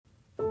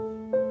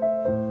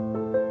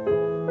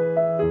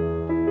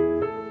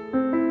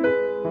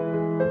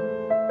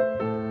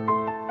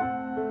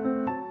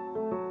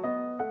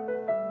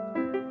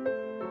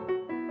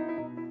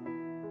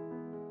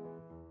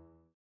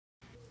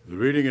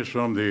reading is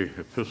from the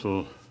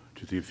Epistle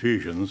to the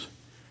Ephesians,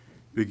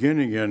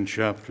 beginning in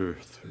chapter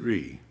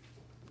 3.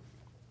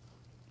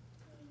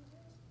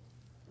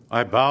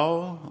 I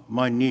bow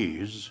my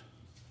knees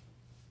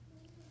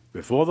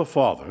before the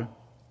Father,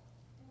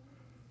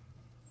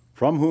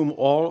 from whom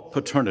all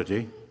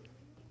paternity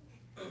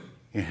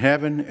in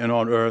heaven and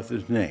on earth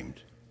is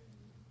named,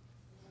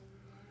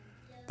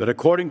 that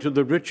according to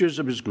the riches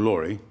of his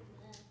glory,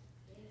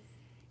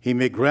 he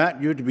may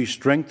grant you to be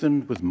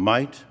strengthened with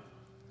might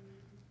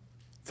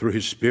through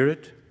his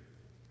Spirit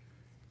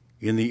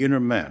in the inner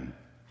man,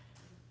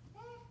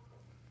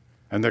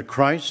 and that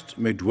Christ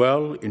may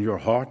dwell in your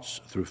hearts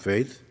through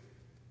faith,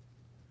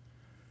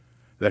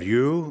 that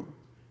you,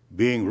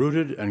 being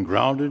rooted and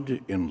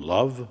grounded in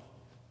love,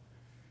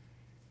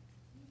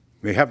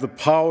 may have the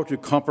power to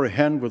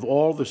comprehend with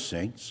all the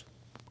saints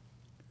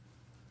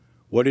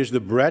what is the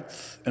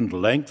breadth and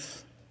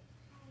length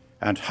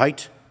and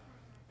height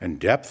and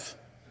depth,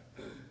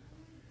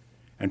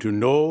 and to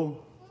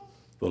know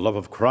the love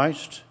of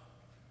Christ,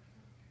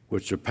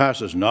 which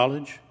surpasses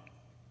knowledge,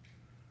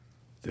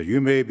 that you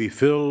may be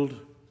filled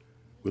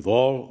with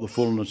all the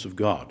fullness of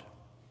God.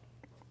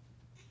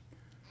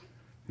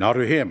 Now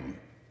to him,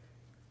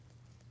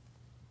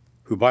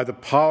 who by the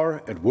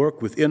power at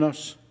work within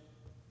us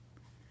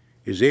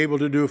is able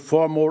to do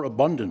far more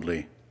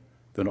abundantly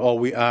than all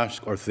we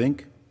ask or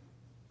think,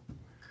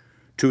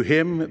 to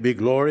him be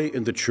glory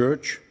in the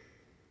church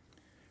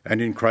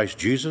and in Christ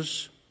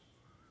Jesus,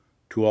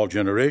 to all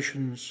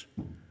generations,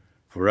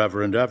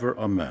 forever and ever.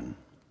 Amen.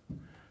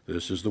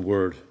 This is the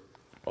word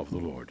of the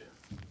Lord.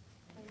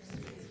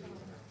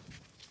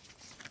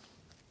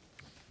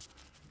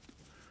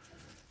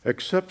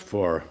 Except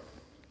for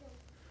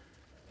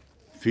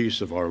feasts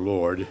of our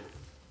Lord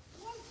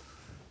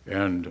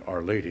and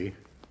Our Lady,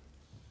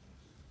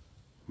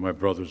 my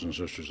brothers and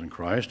sisters in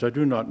Christ, I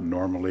do not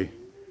normally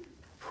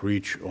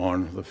preach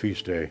on the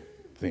feast day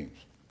themes.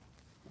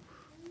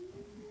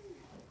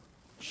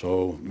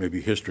 So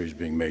maybe history is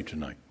being made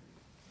tonight.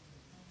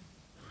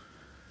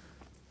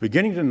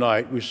 Beginning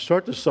tonight, we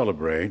start to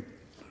celebrate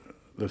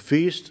the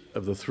feast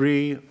of the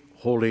three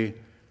holy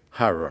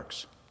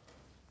hierarchs.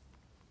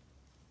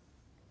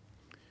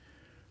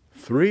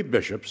 Three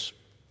bishops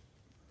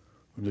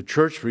whom the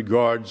church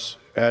regards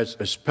as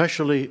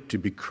especially to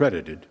be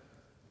credited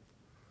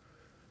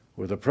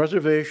with the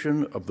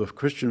preservation of the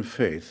Christian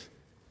faith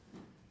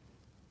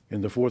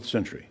in the 4th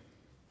century.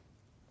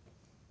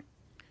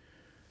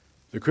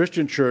 The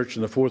Christian church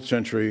in the 4th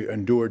century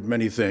endured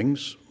many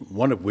things,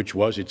 one of which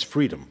was its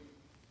freedom.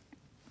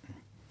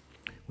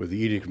 With the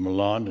Edict of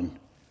Milan in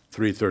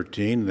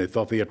 313, they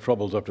thought they had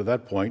troubles up to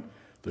that point.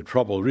 The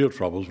real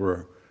troubles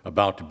were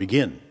about to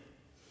begin.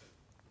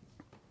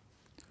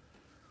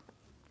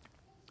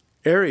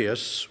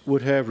 Arius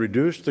would have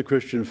reduced the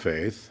Christian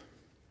faith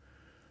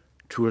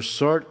to a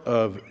sort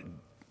of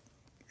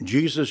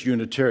Jesus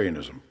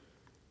Unitarianism.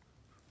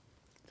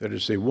 That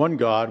is, say, one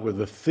God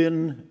with a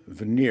thin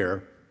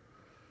veneer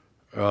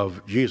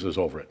of Jesus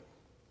over it.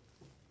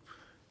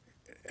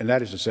 And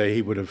that is to say,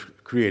 he would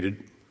have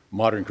created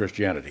modern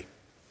Christianity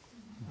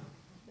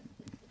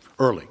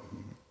early.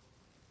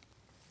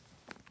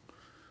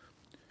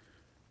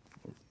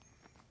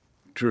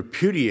 To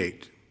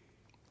repudiate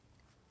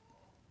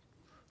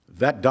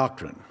that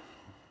doctrine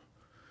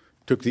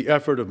took the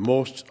effort of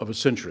most of a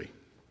century.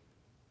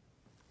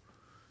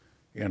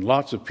 And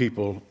lots of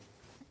people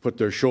put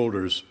their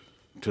shoulders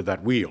to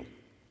that wheel.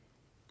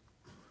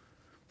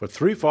 But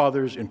three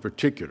fathers in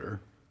particular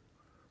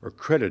are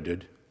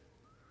credited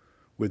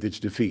with its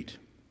defeat.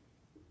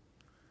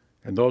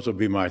 And those will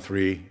be my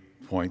 3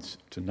 points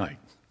tonight.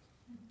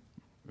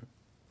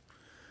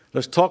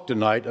 Let's talk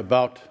tonight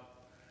about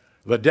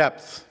the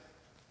depth,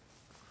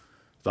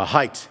 the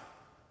height,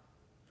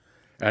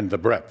 and the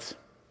breadth.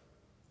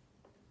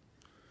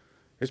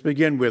 Let's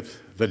begin with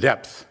the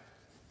depth.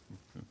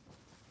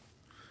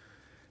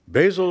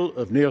 Basil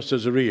of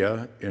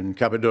Neo-Caesarea in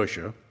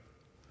Cappadocia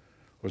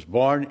was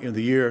born in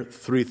the year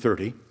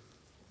 330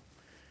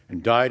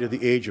 and died at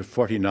the age of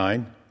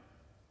 49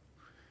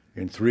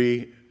 in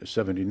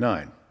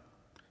 379,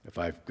 if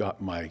I've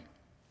got my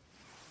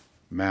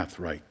math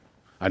right.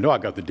 I know I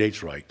got the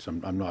dates right. So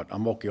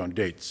I'm okay on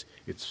dates.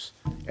 It's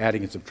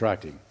adding and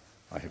subtracting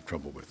I have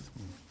trouble with.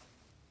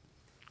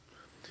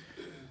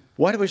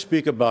 Why do we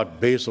speak about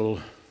Basil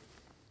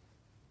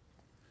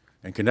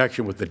in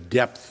connection with the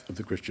depth of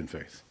the Christian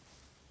faith?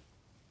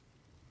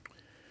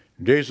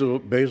 Basil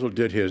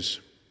did his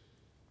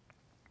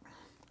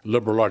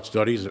liberal arts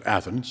studies at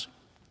Athens,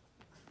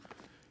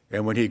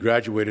 and when he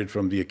graduated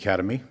from the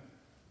academy,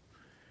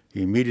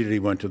 he immediately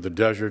went to the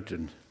desert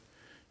and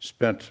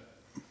spent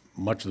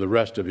much of the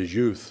rest of his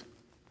youth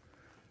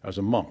as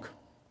a monk.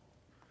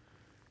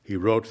 He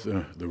wrote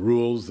the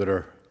rules that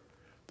are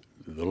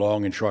the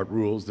long and short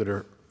rules that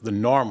are the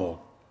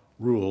normal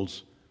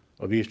rules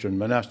of Eastern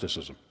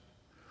monasticism.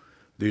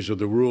 These are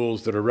the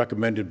rules that are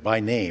recommended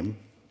by name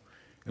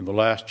in the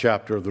last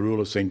chapter of the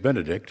Rule of St.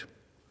 Benedict,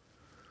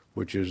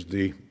 which is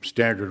the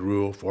standard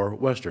rule for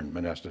Western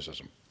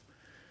monasticism.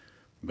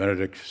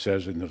 Benedict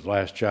says in the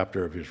last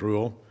chapter of his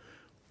rule,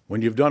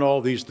 when you've done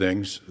all these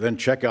things, then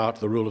check out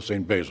the rule of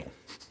St. Basil.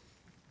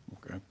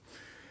 Okay.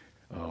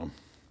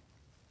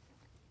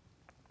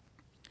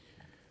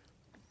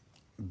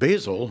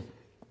 Basil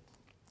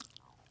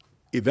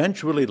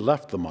eventually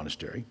left the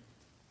monastery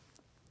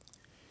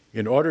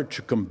in order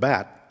to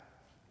combat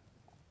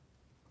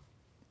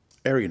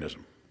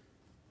Arianism.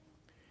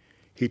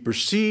 He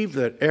perceived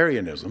that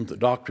Arianism, the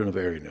doctrine of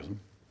Arianism,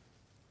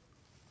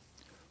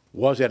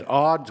 was at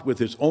odds with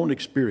his own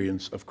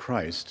experience of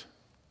Christ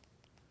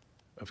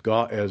of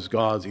God, as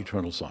God's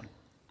eternal Son.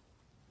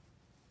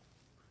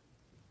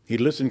 He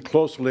listened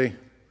closely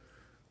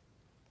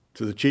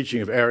to the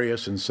teaching of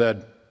Arius and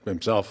said to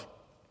himself,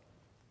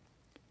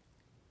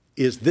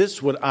 is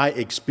this what I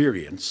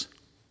experience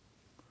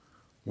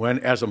when,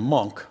 as a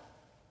monk,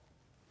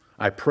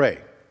 I pray?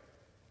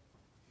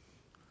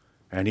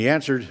 And he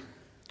answered,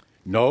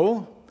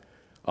 no,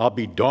 I'll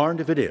be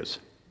darned if it is.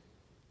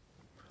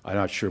 I'm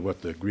not sure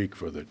what the Greek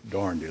for the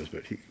darned is,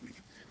 but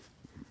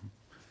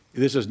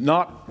this is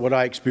not what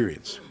I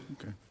experience.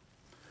 Okay.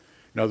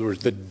 In other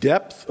words, the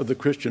depth of the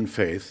Christian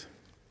faith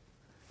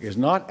is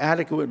not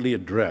adequately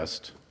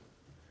addressed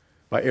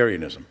by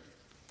Arianism,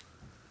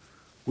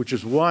 which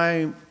is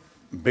why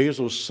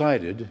Basil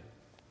sided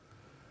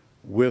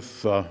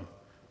with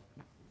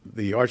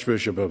the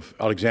Archbishop of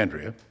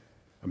Alexandria,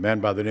 a man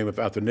by the name of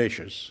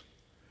Athanasius,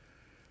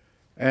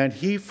 and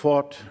he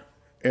fought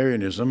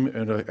Arianism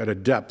at a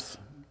depth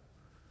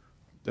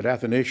that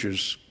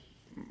Athanasius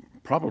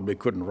probably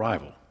couldn't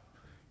rival.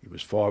 He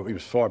was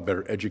far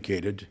better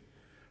educated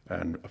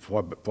and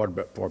far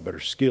better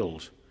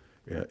skilled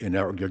in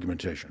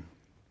argumentation.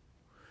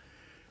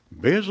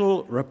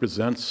 Basil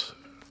represents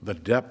the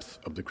depth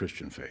of the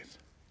Christian faith,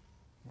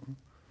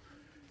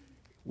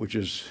 which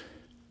is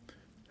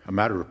a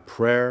matter of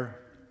prayer,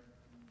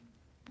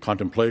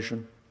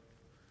 contemplation,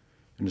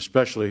 and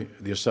especially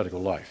the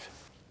ascetical life.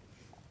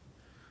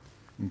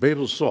 And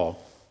Basil saw,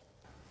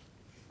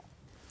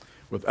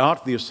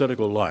 without the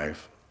ascetical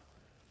life,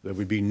 there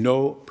would be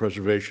no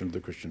preservation of the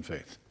Christian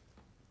faith.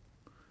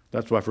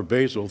 That's why for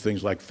Basil,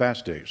 things like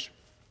fast days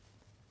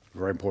are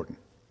very important.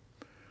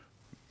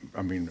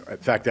 I mean, in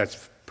fact,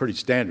 that's pretty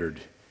standard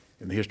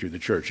in the history of the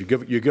church. You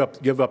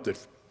give up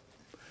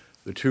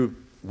the 2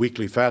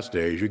 weekly fast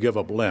days, you give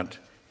up Lent,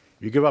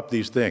 you give up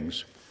these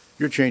things,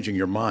 you're changing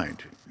your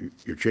mind.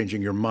 You're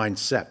changing your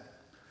mindset.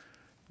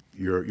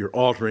 You're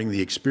altering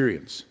the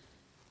experience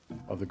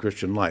of the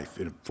Christian life.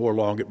 Before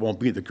long, it won't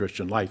be the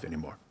Christian life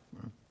anymore.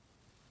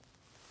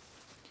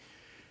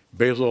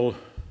 Basil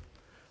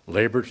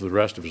labored for the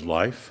rest of his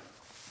life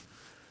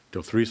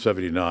till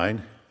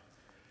 379,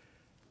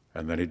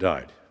 and then he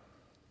died.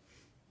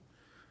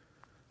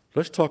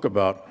 Let's talk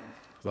about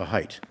the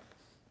height.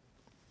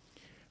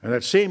 And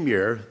that same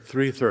year,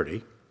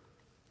 330,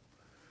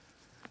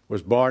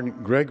 was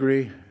born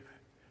Gregory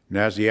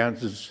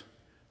Nazianzus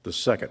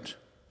II,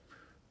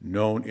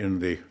 known in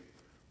the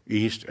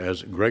East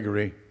as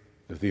Gregory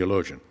the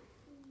Theologian.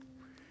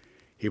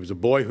 He was a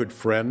boyhood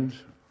friend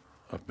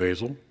of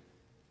Basil.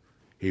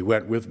 He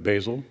went with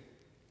Basil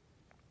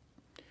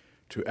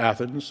to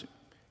Athens.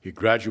 He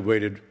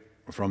graduated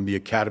from the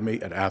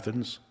academy at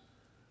Athens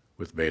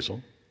with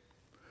Basil.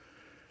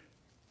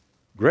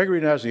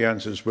 Gregory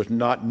Nazianzus was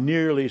not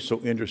nearly so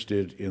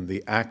interested in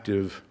the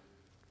active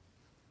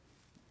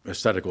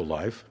ascetical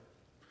life.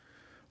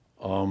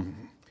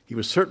 He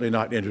was certainly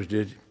not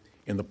interested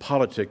in the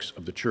politics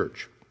of the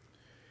church.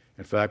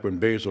 In fact, when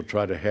Basil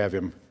tried to have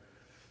him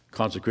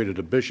consecrated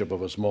a bishop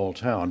of a small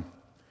town,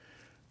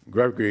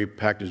 Gregory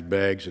packed his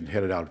bags and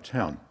headed out of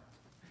town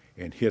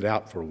and hid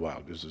out for a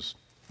while. This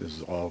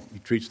is all, he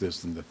treats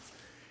this in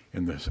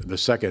the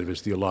second of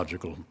his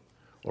theological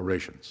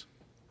orations.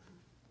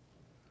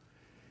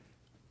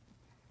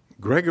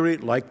 Gregory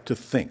liked to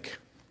think.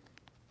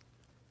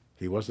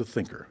 He was a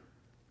thinker.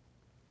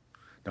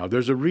 Now,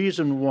 there's a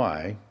reason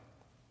why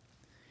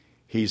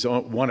he's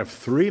one of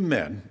 3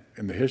 men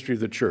in the history of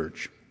the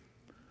church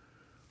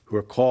who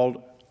are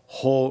called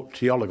ho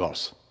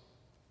theologos,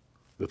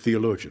 the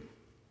theologian.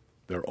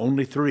 There are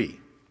only 3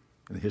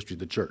 in the history of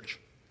the church.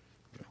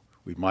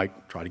 We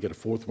might try to get a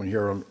 4th one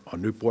here on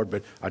Newport,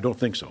 but I don't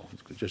think so.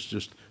 It's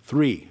just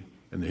 3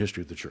 in the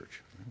history of the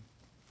church.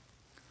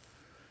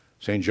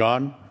 St.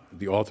 John,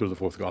 the author of the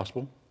 4th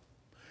Gospel,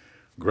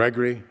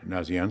 Gregory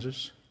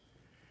Nazianzus,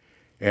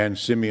 and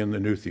Simeon, the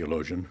new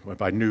theologian.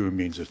 By new, it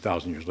means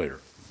 1,000 years later.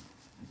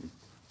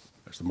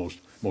 That's the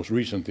most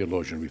recent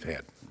theologian we've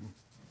had.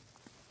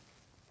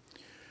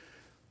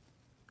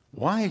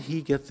 Why did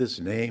he get this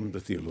name, the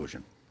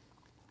theologian?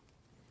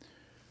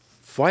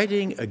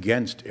 Fighting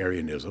against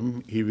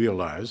Arianism, he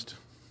realized,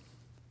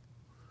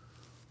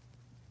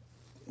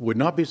 would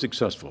not be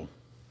successful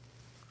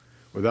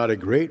without a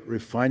great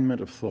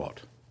refinement of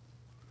thought.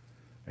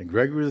 And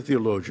Gregory the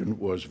theologian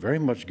was very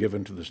much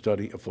given to the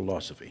study of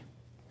philosophy.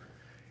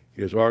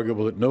 It is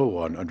arguable that no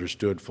one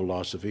understood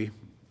philosophy,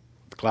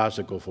 the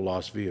classical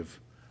philosophy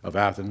of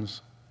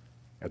Athens,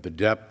 at the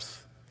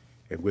depth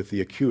and with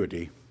the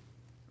acuity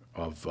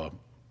of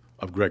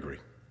Gregory.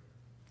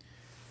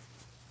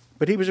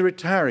 But he was a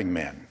retiring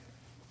man.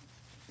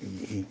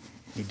 He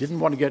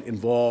didn't want to get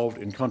involved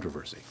in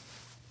controversy.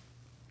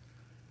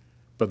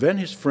 But then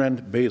his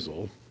friend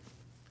Basil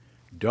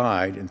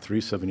died in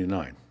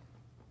 379.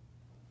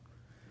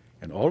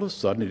 And all of a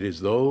sudden, it is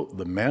as though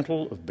the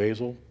mantle of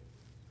Basil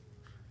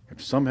had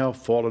somehow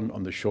fallen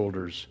on the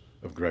shoulders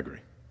of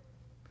Gregory.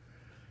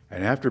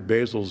 And after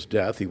Basil's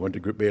death, he went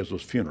to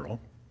Basil's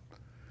funeral.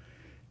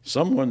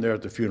 Someone there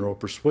at the funeral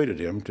persuaded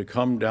him to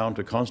come down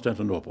to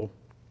Constantinople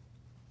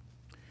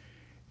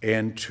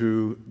and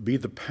to be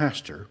the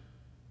pastor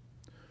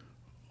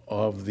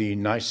of the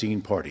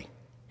Nicene party.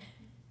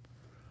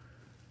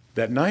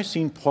 That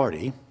Nicene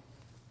party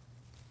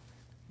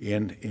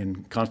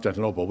in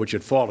Constantinople, which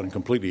had fallen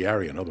completely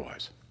Arian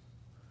otherwise,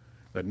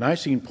 that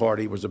Nicene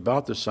party was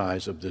about the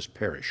size of this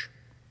parish.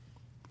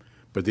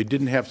 But they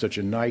didn't have such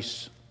a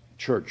nice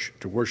church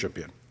to worship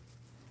in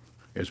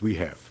as we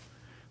have.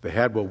 They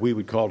had what we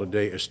would call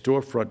today a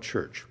storefront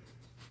church.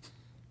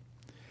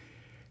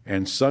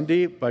 And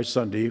Sunday by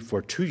Sunday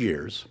for 2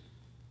 years,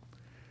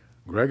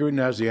 Gregory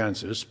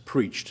Nazianzus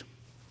preached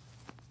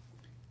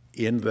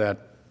in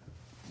that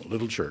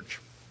little church.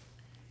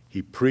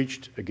 He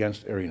preached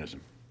against Arianism.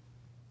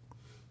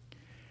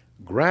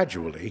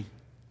 Gradually,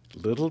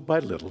 little by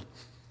little,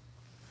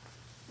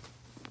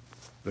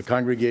 the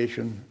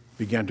congregation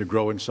began to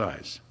grow in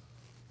size.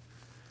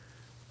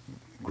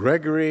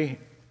 Gregory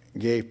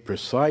gave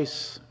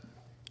precise,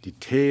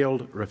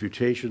 detailed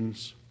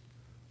refutations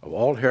of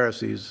all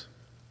heresies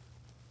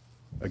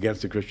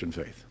against the Christian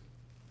faith.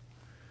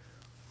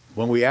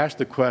 When we asked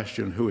the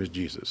question, who is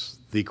Jesus?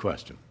 The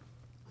question.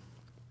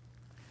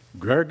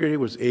 Gregory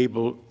was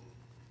able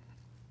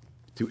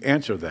to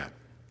answer that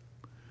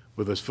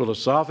with a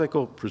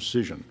philosophical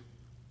precision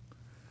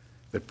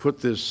that put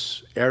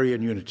this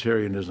Arian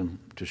Unitarianism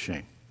to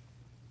shame.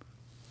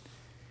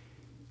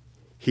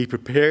 He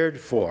prepared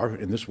for,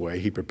 in this way,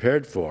 he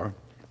prepared for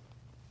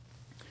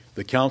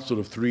the Council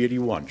of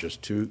 381,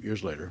 just 2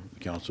 years later, the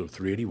Council of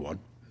 381,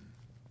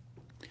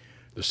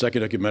 the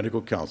Second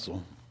Ecumenical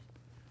Council,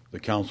 the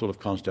Council of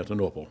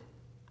Constantinople.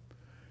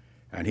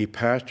 And he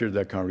pastored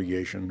that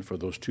congregation for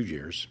those 2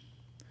 years,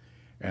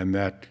 and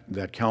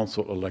that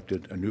council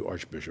elected a new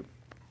archbishop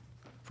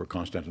for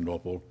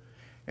Constantinople,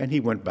 and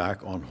he went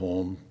back on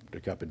home to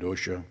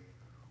Cappadocia,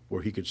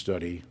 where he could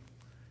study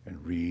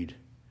and read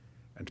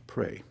and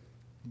pray.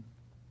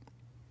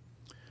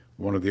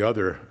 One of the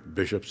other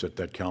bishops at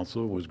that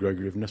council was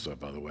Gregory of Nyssa,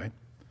 by the way,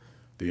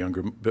 the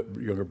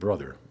younger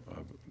brother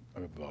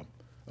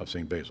of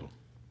St. Basil.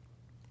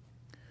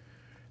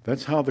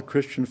 That's how the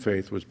Christian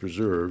faith was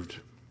preserved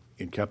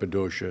in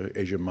Cappadocia,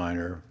 Asia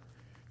Minor,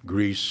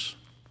 Greece,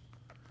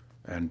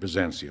 and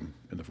Byzantium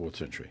in the 4th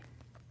century.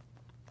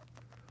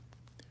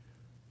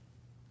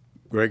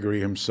 Gregory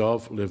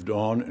himself lived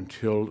on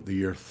until the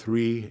year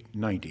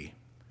 390.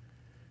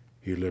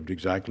 He lived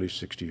exactly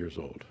 60 years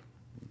old.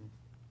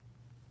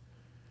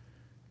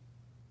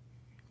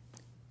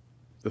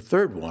 The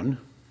third one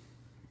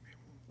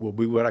will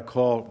be what I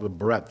call the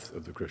breadth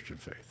of the Christian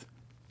faith.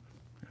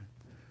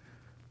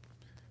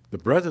 The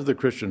breadth of the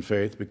Christian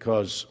faith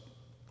because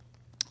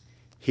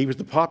he was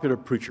the popular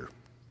preacher.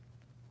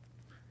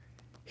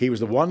 He was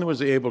the one that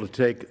was able to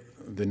take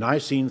the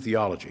Nicene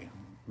theology,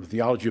 the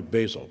theology of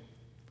Basil,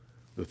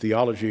 the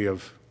theology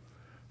of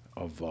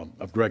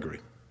Gregory,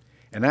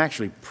 and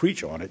actually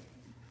preach on it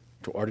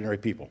to ordinary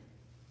people.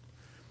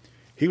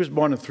 He was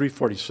born in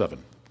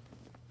 347.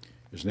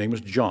 His name was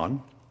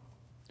John.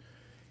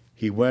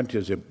 He went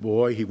as a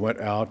boy, he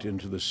went out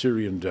into the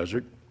Syrian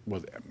desert.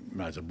 Well,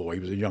 not as a boy, he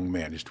was a young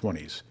man, his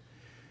 20s.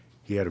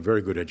 He had a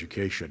very good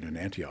education in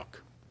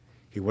Antioch.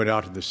 He went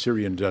out to the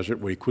Syrian desert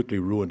where he quickly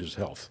ruined his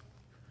health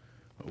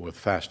with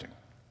fasting.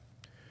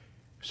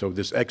 So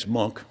this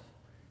ex-monk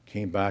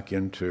came back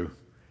into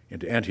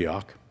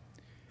Antioch,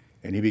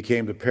 and he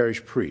became the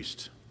parish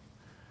priest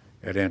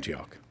at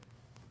Antioch.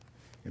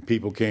 And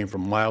people came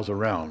from miles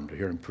around to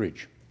hear him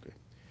preach.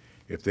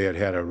 If they had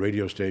had a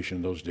radio station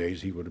in those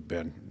days, he would have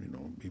been,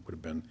 he'd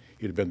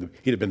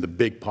have been the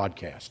big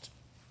podcast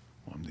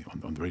on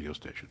the radio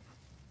station.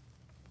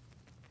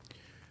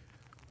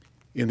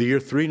 In the year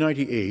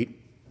 398,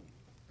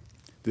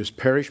 this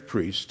parish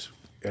priest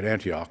at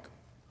Antioch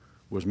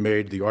was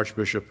made the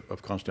Archbishop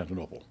of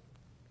Constantinople,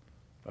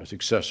 a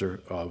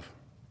successor of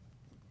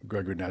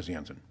Gregory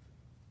Nazianzen.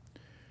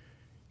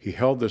 He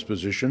held this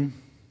position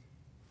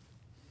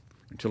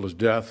until his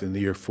death in the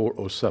year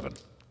 407.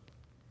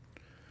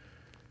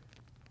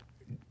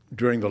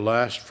 During the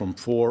last, from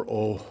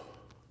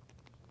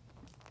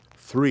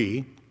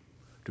 403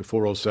 to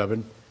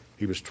 407,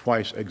 he was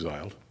twice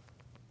exiled,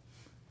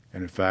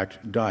 and in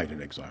fact died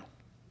in exile.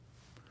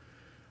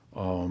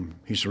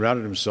 He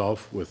surrounded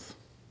himself with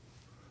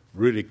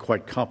really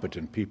quite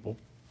competent people.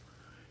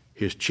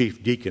 His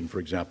chief deacon, for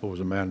example, was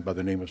a man by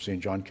the name of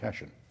St. John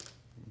Cassian,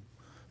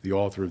 the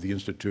author of the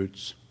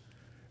Institutes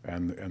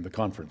and the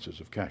Conferences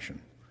of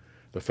Cassian,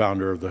 the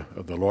founder of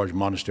the large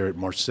monastery at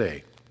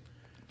Marseille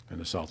in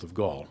the south of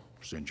Gaul,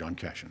 St. John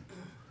Cassian.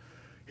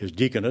 His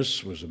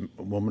deaconess was a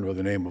woman by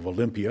the name of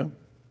Olympia,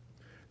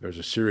 There's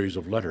a series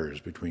of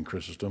letters between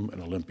Chrysostom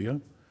and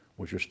Olympia,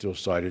 which are still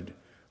cited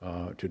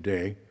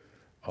today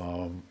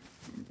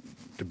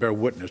to bear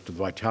witness to the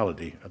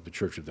vitality of the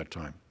church at that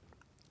time.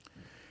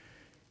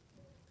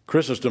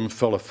 Chrysostom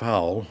fell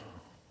afoul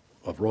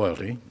of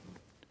royalty.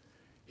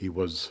 He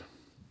was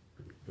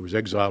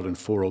exiled in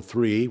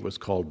 403, was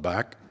called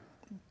back,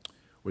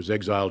 was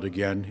exiled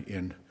again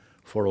in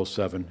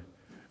 407,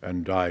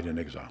 and died in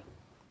exile.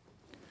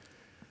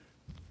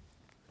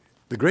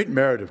 The great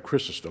merit of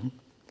Chrysostom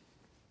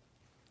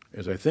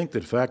is, I think,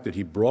 the fact that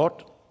he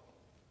brought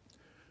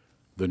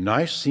the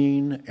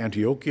Nicene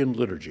Antiochian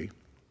liturgy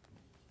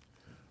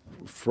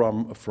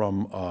from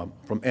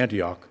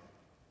Antioch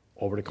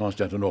over to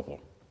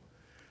Constantinople,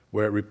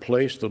 where it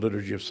replaced the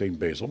liturgy of St.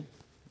 Basil.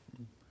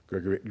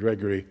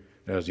 Gregory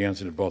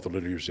Nazianzen brought the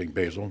liturgy of St.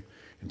 Basil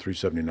in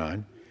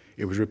 379.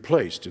 It was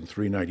replaced in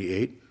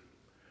 398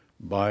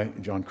 by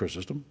John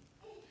Chrysostom.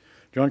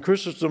 John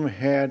Chrysostom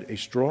had a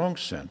strong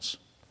sense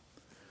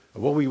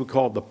of what we would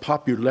call the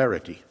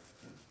popularity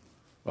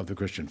of the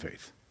Christian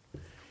faith.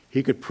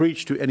 He could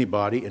preach to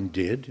anybody, and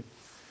did.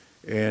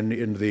 And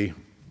in the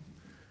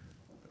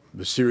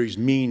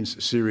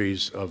Means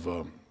series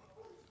of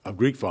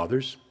Greek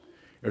fathers,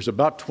 there's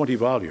about 20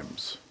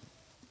 volumes,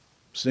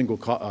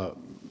 small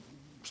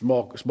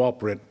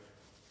print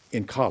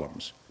in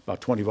columns,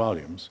 about 20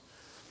 volumes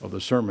of the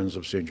sermons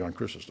of St. John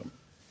Chrysostom.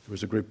 He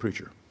was a great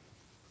preacher.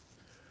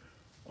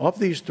 Of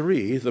these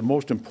three, the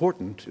most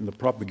important in the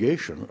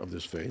propagation of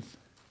this faith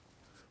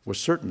was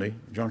certainly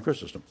John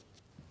Chrysostom.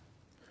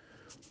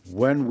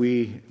 When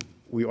we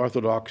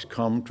Orthodox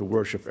come to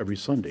worship every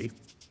Sunday,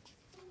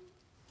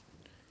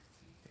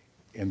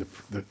 and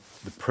the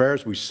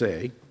prayers we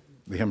say,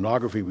 the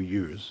hymnography we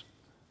use,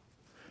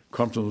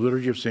 comes from the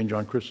liturgy of St.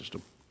 John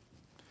Chrysostom,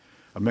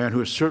 a man who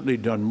has certainly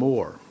done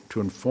more to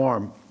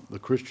inform the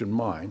Christian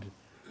mind,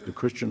 the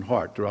Christian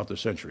heart throughout the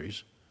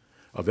centuries,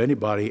 of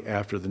anybody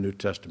after the New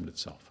Testament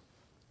itself.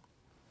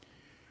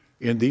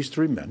 In these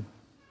three men,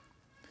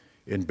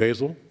 in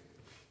Basil,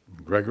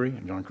 Gregory,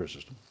 and John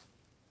Chrysostom,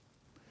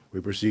 we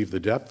perceive the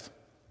depth,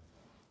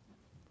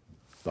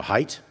 the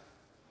height,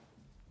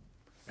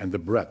 and the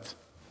breadth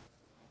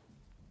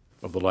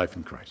of the life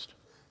in Christ.